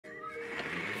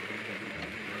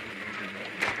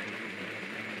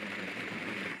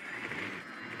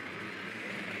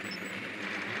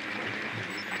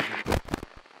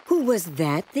Was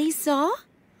that they saw?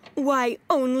 Why,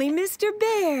 only Mr.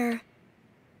 Bear.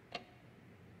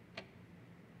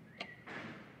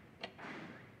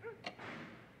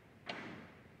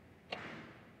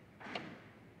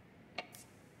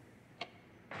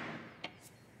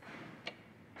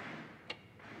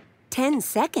 "10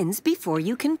 seconds before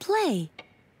you can play.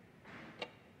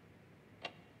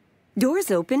 Doors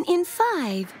open in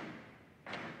 5.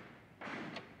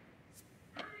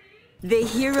 The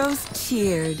heroes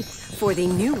cheered, for they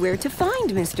knew where to find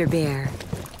Mr. Bear.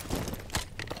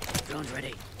 Drone's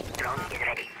ready. Drone is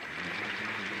ready.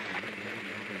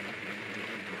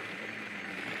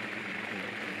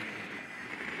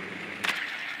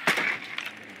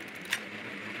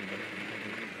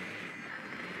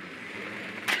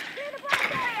 Clear the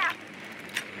blast area!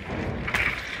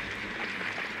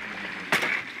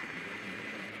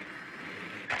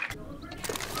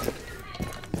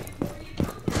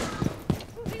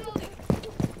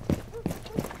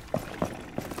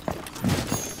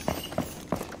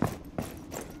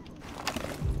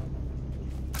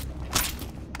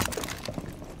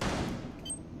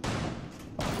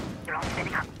 Drone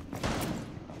spinning up.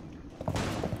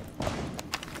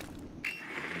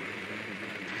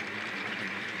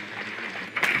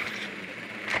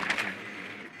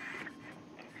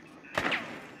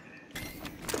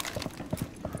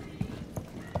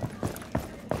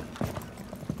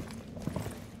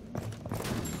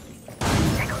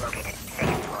 Echo located.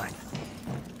 Second floor.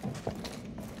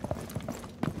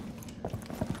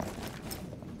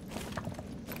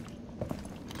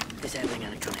 Disabling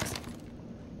electronics.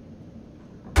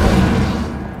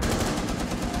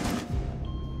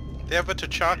 They have a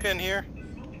T'Chaka in here?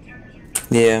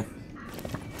 Yeah.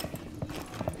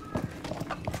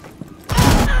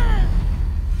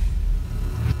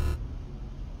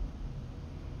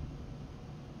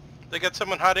 They got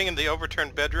someone hiding in the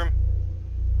overturned bedroom?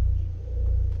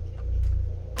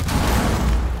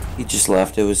 He just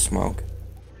left. It was smoke.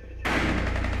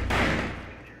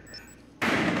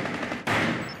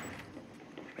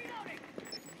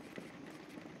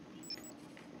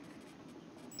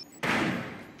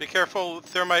 Be careful,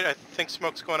 Thermite. I think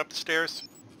smoke's going up the stairs.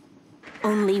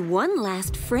 Only one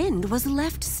last friend was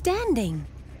left standing.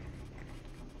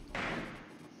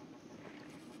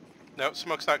 No,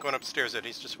 smoke's not going upstairs yet.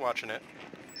 He's just watching it.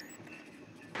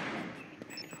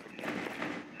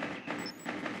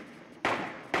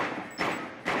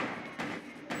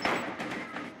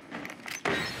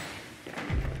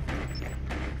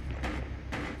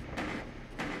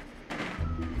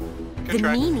 The Good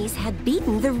try. meanies had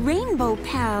beaten the Rainbow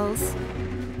Pals.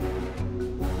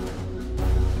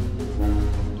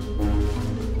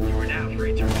 You are now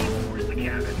free to reinforce the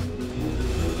cabin.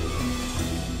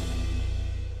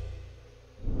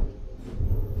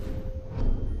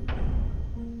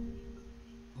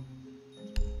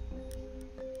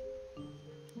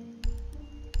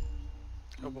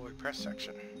 Oh boy, press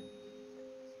section.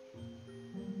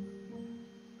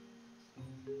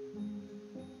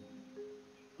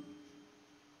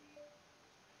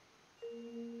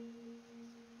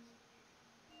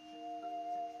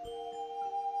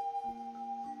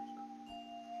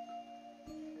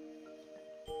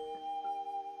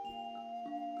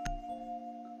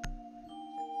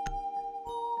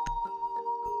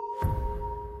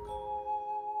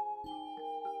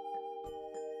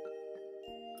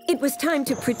 It was time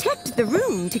to protect the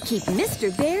room to keep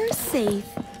Mr. Bear safe.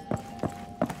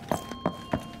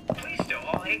 Please stow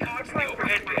all ACOGs in the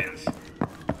overhead bins.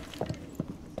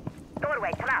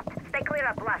 Doorway to left. Stay clear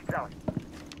of blast zone.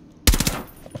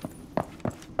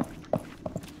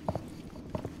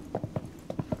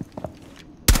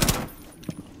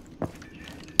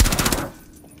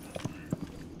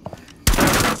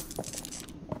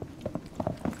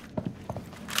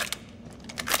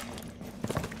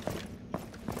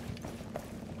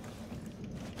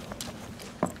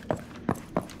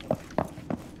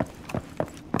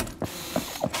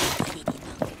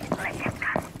 Let him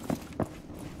come.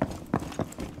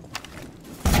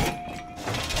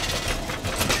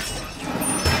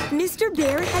 Mr.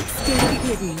 Bear had stayed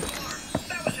hidden.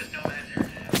 That was just no measure.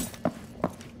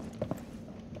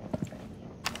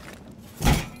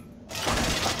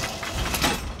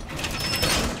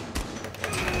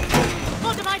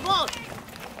 Fortified wall!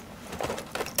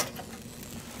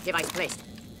 Device placed.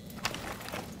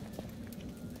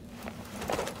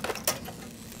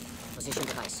 Position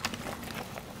device.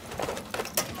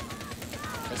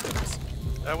 Place device.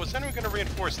 Was anyone going to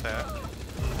reinforce that?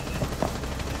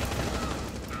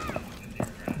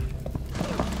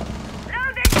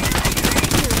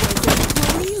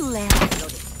 We left.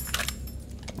 Loaded.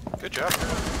 Good job.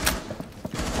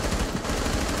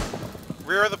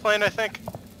 Rear of the plane, I think.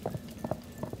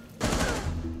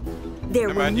 There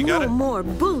Never were mind, you got no it. more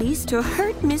bullies to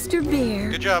hurt Mr.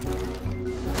 Bear. Good job.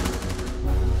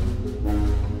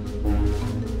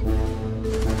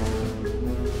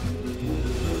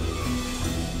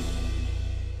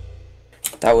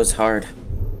 That was hard.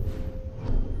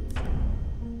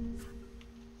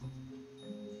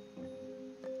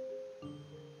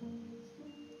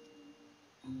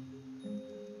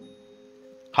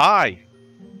 Hi.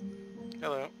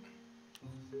 Hello.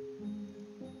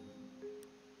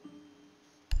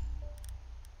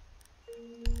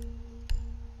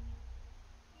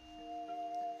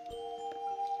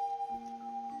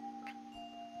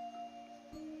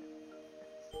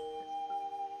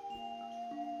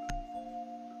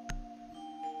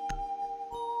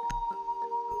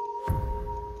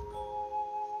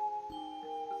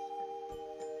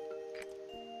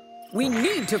 We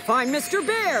need to find Mr.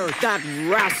 Bear, that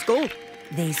rascal,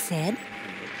 they said.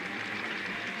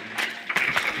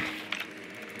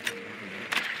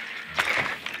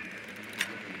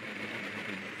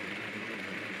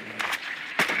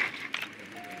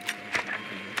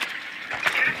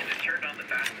 Captain has turned on the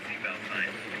fasten seatbelt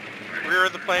sign. Rear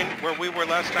of the plane, where we were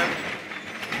last time.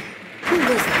 Who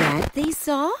was that they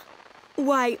saw?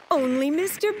 Why, only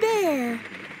Mr. Bear.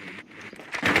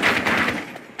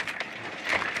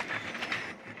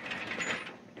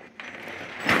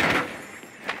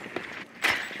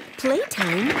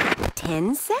 Playtime,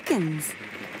 10 seconds.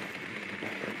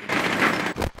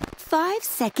 5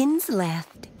 seconds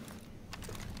left.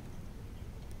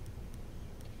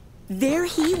 There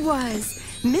he was,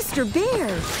 Mr.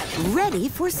 Bear, ready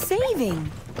for saving.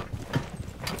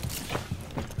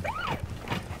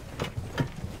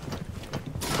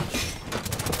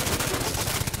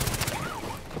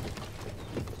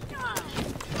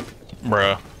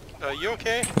 Bruh. You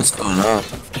okay? What's going on?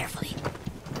 Carefully.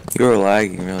 You were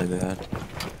lagging really bad.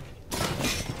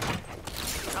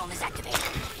 Drone is activated.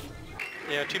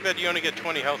 Yeah, too bad you only get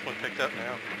 20 health when picked up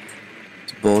now.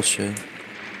 It's bullshit.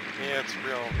 Yeah, it's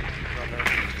real nerve.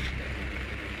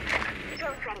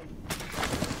 Drone's ready.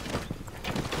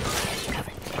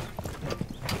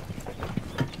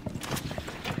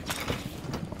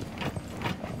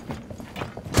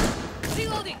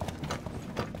 Reloading.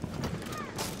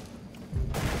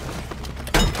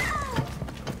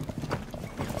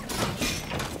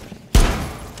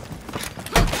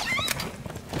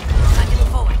 Time to move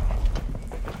forward.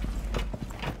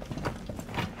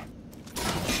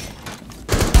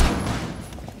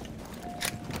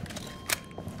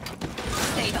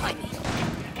 Stay behind me.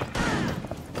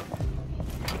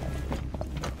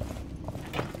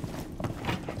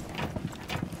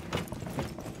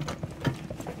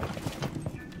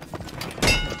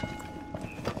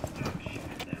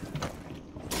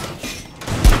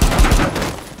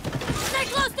 Stay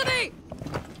close to me!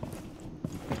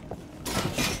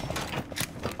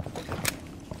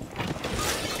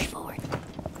 Push forward.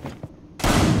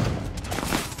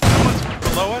 Someone's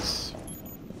below us.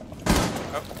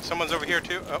 Oh, someone's over here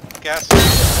too. Oh, gas.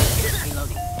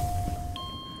 Reloading.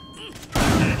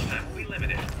 Dash time will be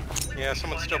limited. Yeah,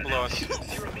 someone's still below us.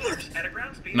 0 meters at a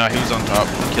ground speed. No, he was on top.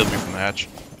 He killed me from the hatch.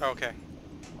 Okay.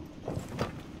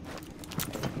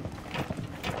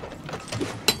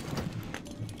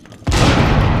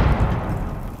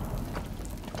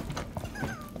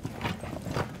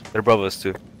 They're above us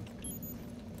too.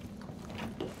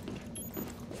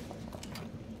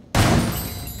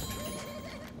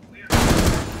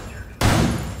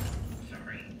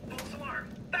 Sorry. False alarm.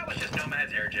 That was just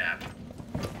Nomad's air jab.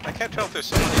 I can't tell if there's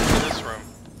someone in this room.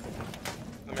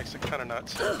 That makes it kind of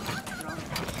nuts.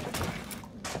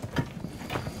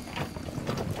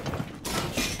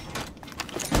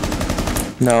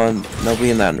 No,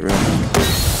 nobody in that room.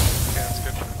 Okay, that's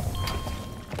good.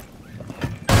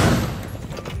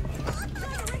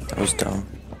 That was dumb.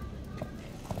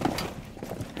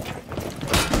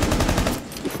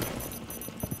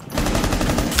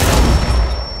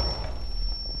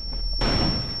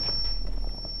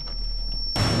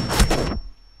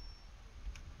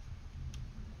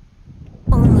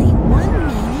 Only one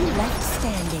meanie left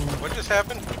standing. What just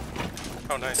happened?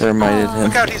 Oh, nice. Thermited him.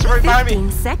 Look out, he's right behind me!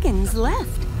 15 seconds left.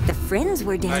 The friends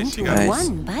were down Nice, to you got it.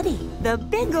 one buddy. The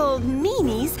big old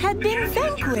meanies had been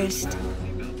vanquished.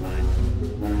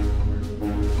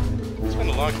 It's been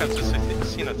a long time since I've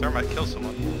seen a thermite kill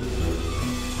someone.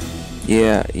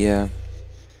 Yeah, yeah.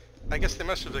 I guess they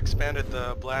must have expanded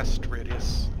the blast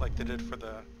radius like they did for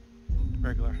the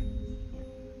regular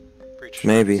breach.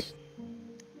 Maybe.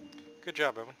 Good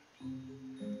job, Evan.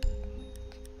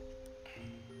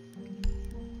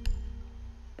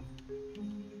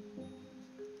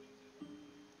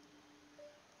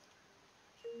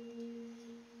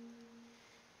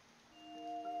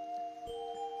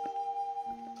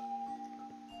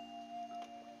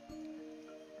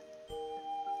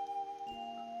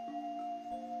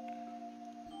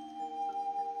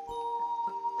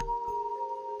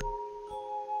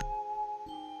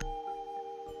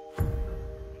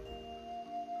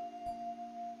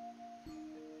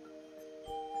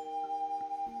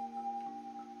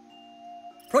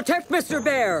 Protect Mr.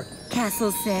 Bear,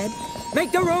 Castle said.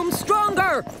 Make the room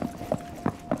stronger!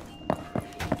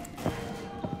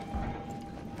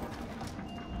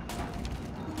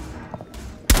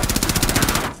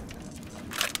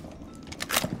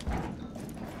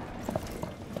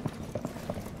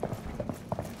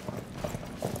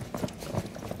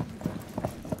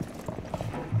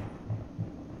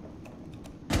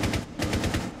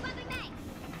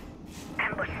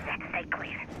 Ambush set. Stay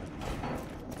clear.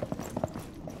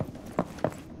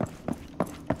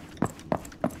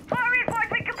 Floor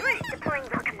reinforcement complete. Deploying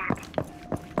welcome mat.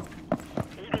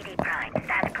 EDD prime.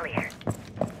 Stand clear.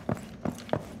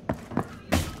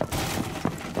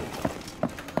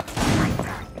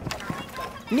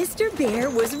 Mr. Bear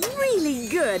was really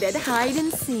good at hide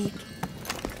and seek.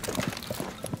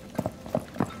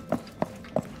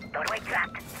 Doorway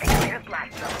trapped. Stay clear of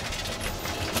blast zone.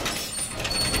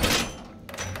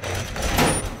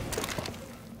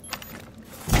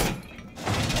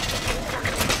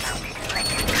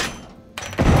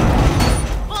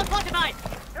 Full plot device!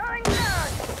 Throwing down.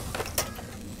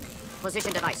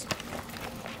 Position device.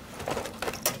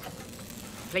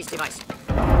 Place device.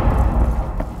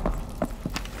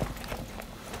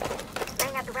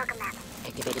 Laying out the welcome mat.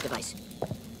 Activated device.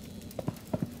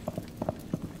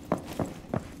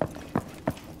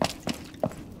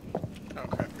 Oh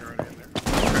crap, you're already in there.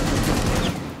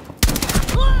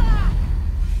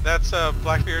 That's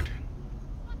Blackbeard.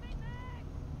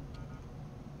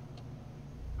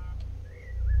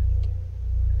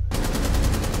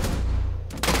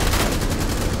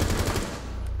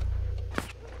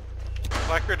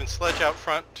 Blackbeard and Sledge out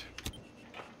front.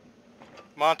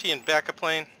 Monty in backup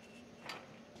lane.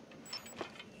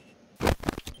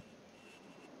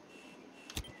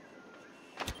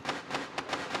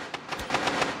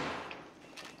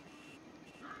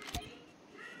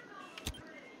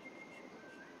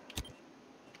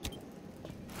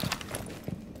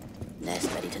 Nest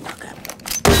ready to knock up.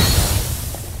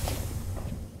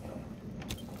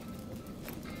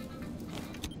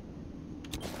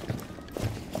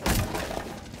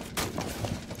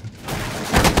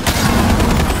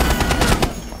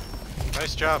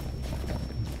 Nice job.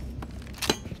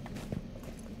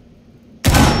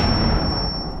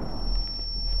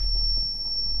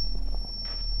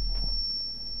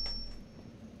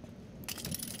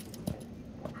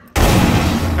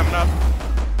 Coming up.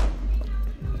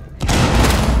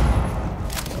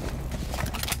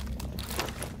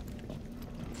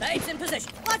 Sights in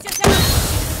position. Watch yourself!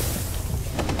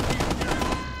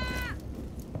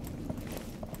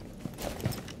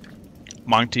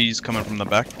 Monty's coming from the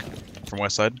back, from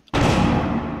west side.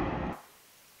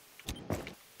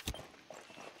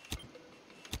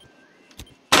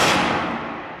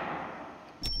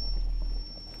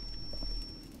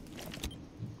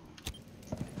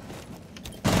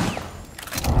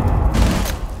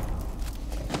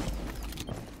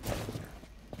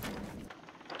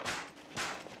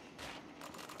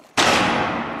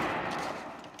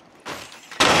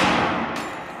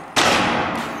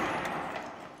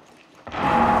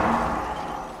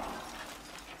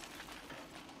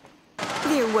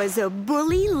 There was a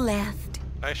bully left.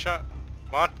 Nice shot.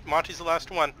 Monty's the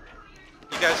last one.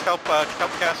 You guys help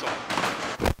Castle.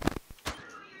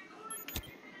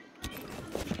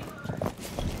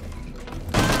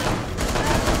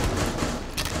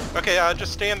 Okay,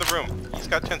 just stay in the room. He's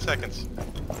got 10 seconds.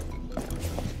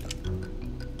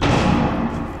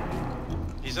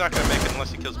 He's not gonna make it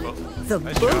unless he kills both. The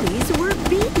Nice job. bullies were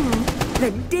beaten.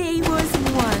 The day was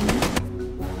won.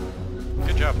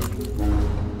 Good job.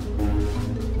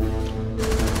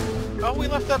 Oh, we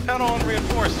left that panel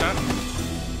unreinforced, huh?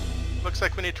 Looks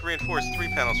like we need to reinforce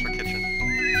 3 panels for kitchen.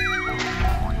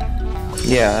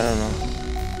 Yeah, I don't know.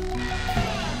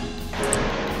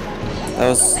 That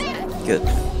was good.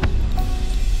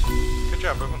 Good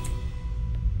job, Ruben.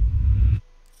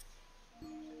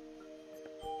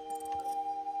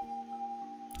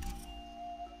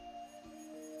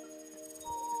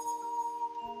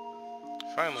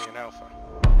 Finally an alpha.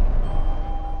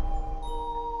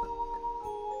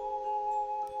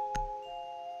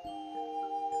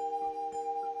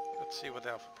 Let's see what the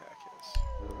alpha pack is.